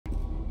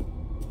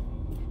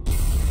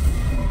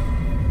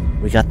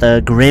We got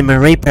the Grim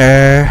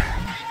Reaper.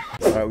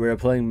 Alright, we were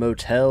playing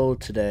Motel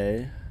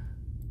today.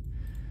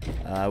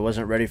 I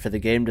wasn't ready for the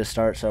game to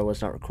start, so I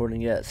was not recording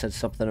yet. It said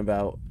something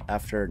about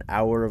after an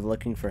hour of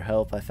looking for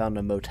help, I found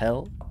a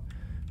motel,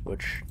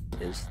 which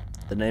is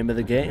the name of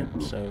the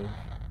game. So,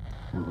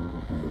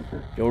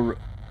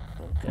 okay.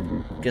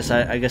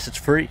 I guess it's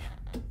free.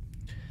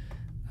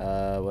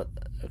 What?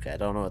 Okay, I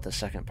don't know what the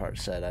second part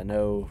said. I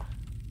know.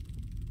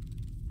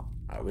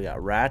 We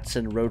got rats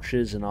and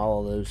roaches and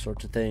all of those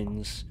sorts of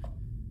things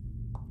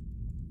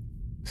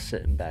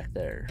sitting back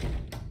there.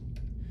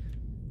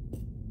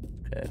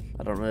 Okay,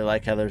 I don't really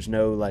like how there's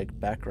no like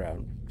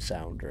background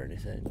sound or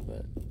anything,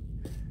 but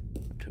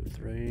 1, 2,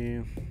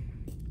 3.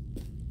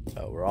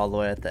 Oh, we're all the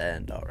way at the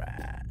end. All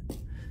right.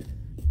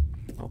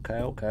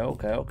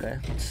 Okay.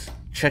 Let's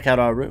check out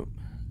our room.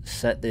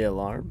 Set the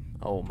alarm.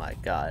 Oh my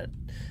god.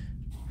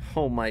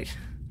 Oh my.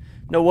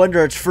 No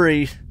wonder it's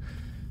free.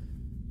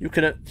 You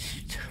can.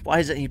 Why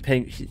isn't he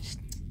paying?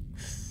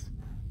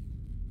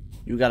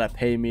 You gotta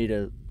pay me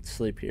to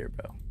sleep here,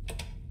 bro.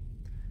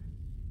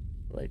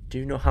 Like, do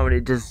you know how many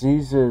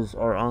diseases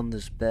are on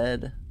this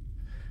bed?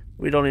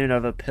 We don't even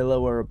have a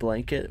pillow or a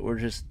blanket. We're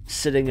just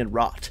sitting in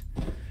rot.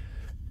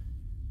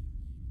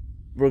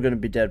 We're gonna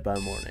be dead by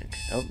morning.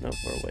 Oh, no,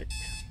 we're awake.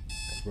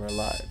 We're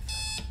alive.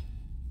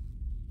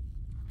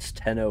 It's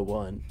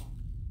 10:01.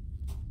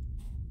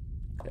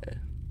 Okay.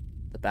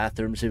 The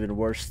bathroom's even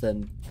worse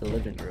than the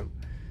living room.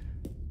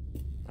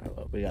 Alright,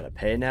 well, we gotta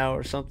pay now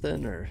or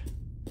something? Or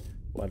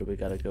why do we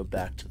gotta go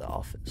back to the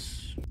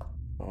office?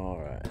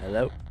 Alright,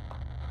 hello?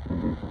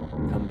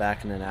 Come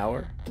back in an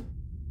hour?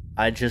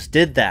 I just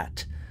did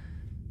that!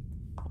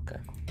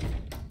 Okay.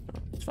 No,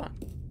 it's fine.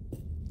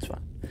 It's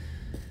fine.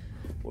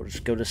 We'll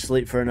just go to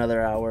sleep for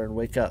another hour and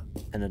wake up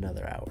in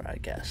another hour, I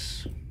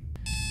guess.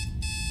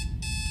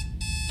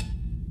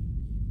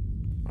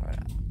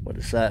 Alright, what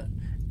is that?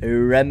 A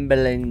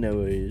rumbling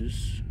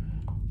noise.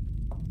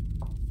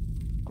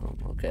 Oh,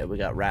 okay, we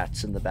got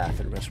rats in the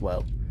bathroom as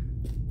well.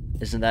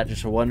 Isn't that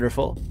just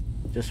wonderful?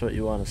 Just what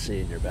you want to see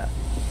in your bathroom.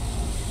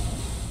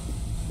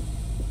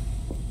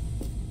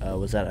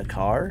 Was that a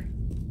car?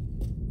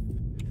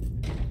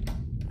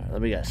 Alright,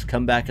 let me guess.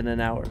 Come back in an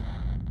hour.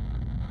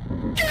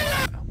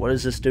 What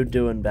is this dude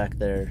doing back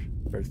there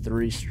for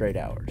 3 straight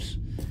hours?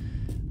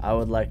 I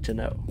would like to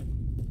know.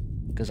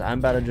 Because I'm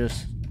about to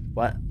just...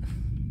 What?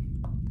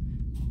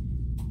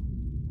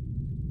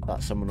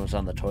 Thought someone was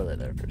on the toilet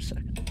there for a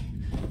second.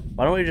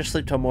 Why don't we just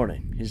sleep till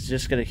morning? He's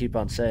just going to keep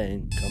on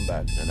saying, come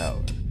back in an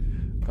hour.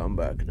 Come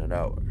back in an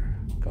hour.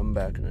 Come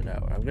back in an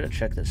hour. I'm going to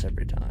check this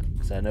every time.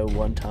 Because I know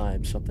one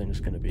time something's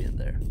going to be in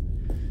there.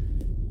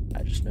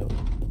 I just know it.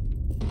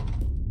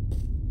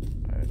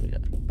 Alright, we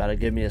got... About to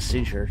give me a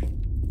seizure.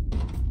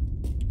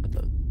 With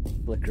the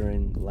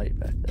flickering light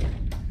back there.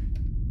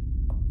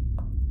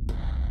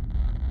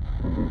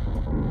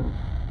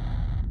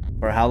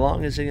 For how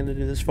long is he going to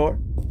do this for?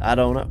 I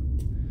don't know.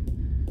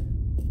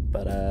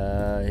 But,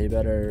 he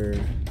better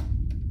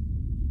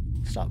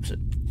stop it.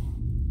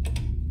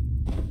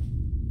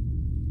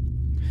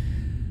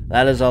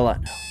 That is all I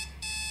know.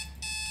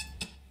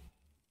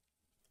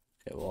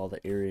 Okay, well, all the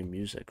eerie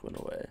music went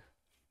away.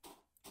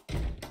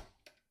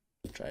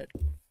 Which I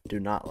do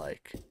not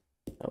like.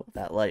 Oh,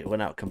 that light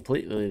went out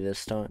completely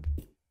this time.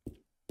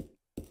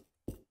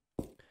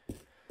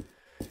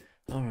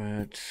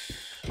 Alright.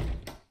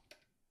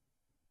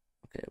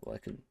 Okay, well, I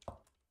can...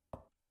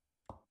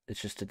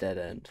 It's just a dead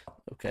end.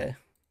 Okay.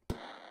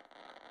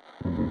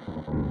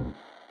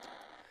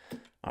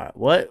 Alright,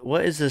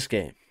 what is this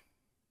game?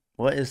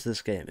 What is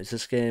this game? Is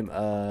this game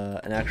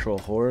an actual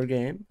horror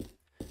game?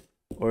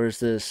 Or is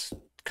this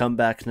come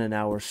back in an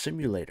hour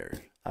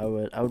simulator? I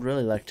would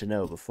really like to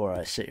know before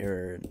I sit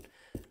here and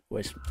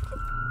waste...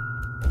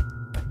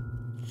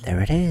 There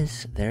it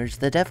is. There's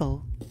the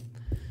devil.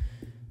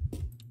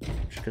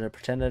 Just gonna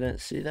pretend I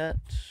didn't see that.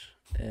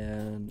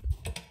 And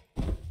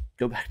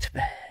go back to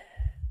bed.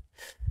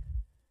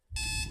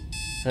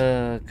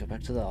 Go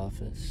back to the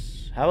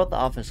office. How about the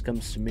office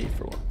comes to me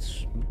for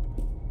once?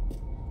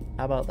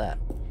 How about that?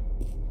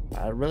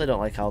 I really don't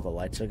like how the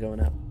lights are going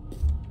out.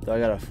 Do I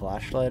got a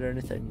flashlight or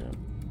anything? No.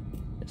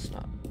 It's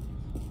not.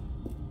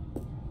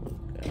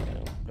 Okay.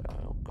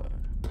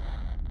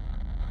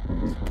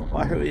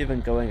 Why are we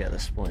even going at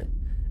this point?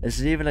 Is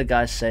it even a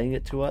guy saying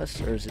it to us?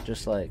 Or is it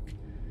just like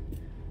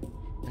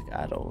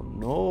I don't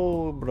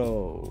know,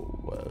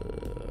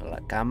 bro.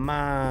 Like, come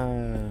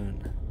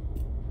on.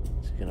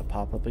 Is he gonna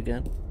pop up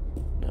again?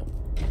 No.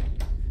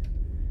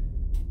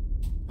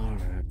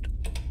 Alright.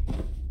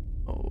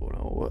 Oh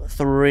no.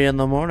 3 in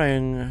the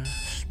morning.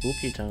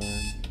 Spooky time.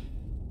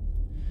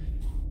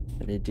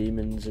 Any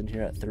demons in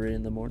here at 3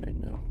 in the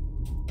morning? No.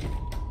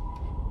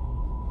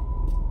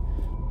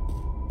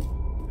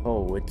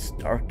 Oh, it's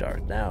dark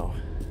now.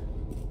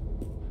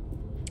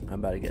 I'm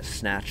about to get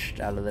snatched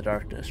out of the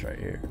darkness right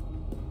here.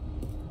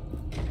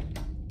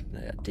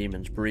 I got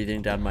demons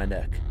breathing down my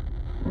neck.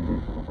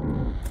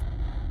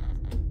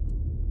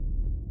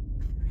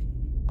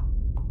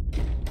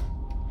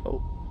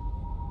 Oh.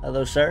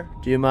 Hello, sir.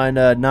 Do you mind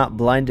not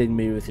blinding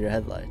me with your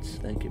headlights?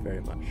 Thank you very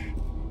much.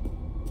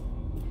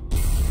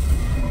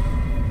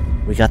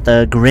 We got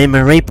the Grim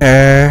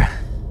Reaper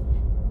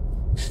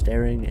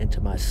staring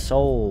into my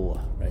soul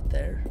right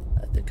there.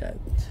 I think I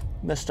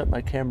messed up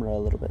my camera a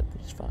little bit, but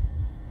it's fine.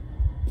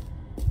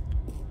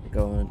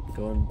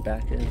 Going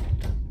back in.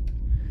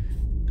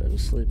 Go to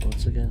sleep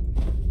once again.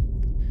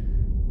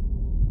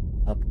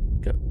 Up,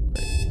 go.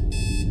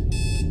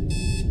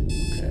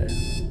 Okay.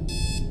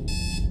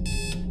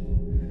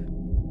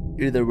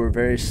 Either we're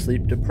very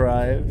sleep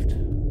deprived,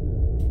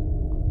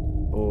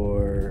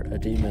 or a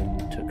demon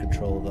took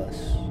control of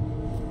us.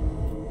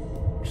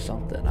 Or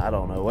something. I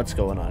don't know what's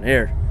going on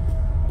here.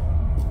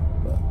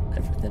 But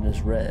everything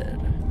is red.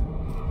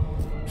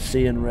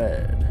 Seeing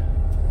red.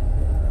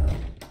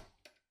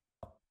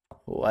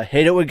 Oh, I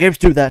hate it when games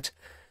do that.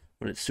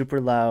 When it's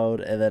super loud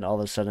and then all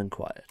of a sudden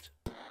quiet.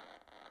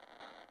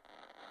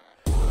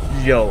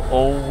 Yo,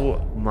 oh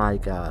my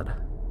god.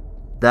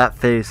 That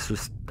face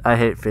was... I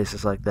hate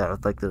faces like that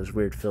with like those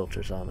weird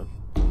filters on them.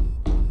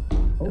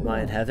 Am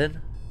I in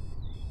heaven?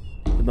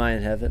 Am I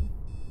in heaven?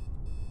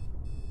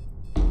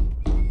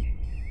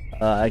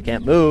 I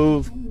can't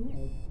move.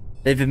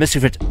 They've been missing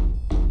for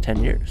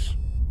 10 years.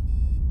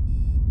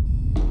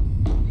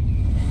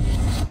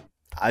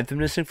 I've been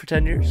missing for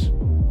 10 years.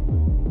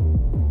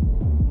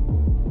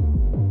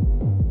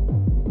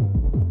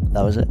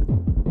 That was it.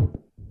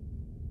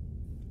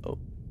 Oh.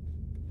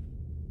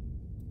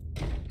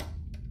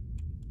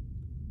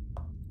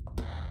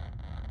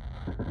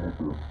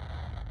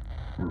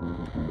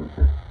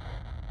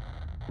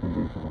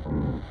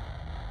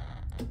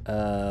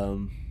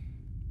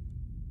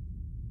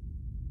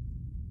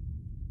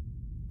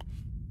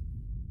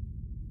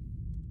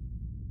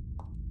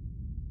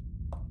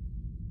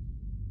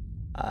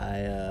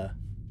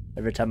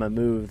 Every time I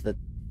move,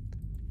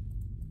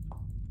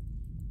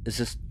 is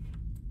this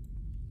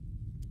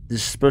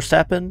supposed to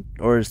happen,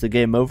 or is the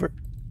game over?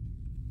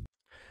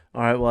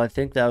 Alright, well, I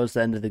think that was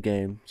the end of the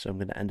game, so I'm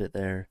going to end it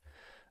there.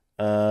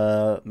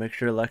 Make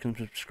sure to like and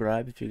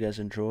subscribe if you guys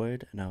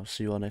enjoyed, and I'll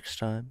see you all next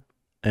time.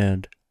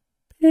 And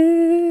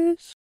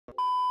peace!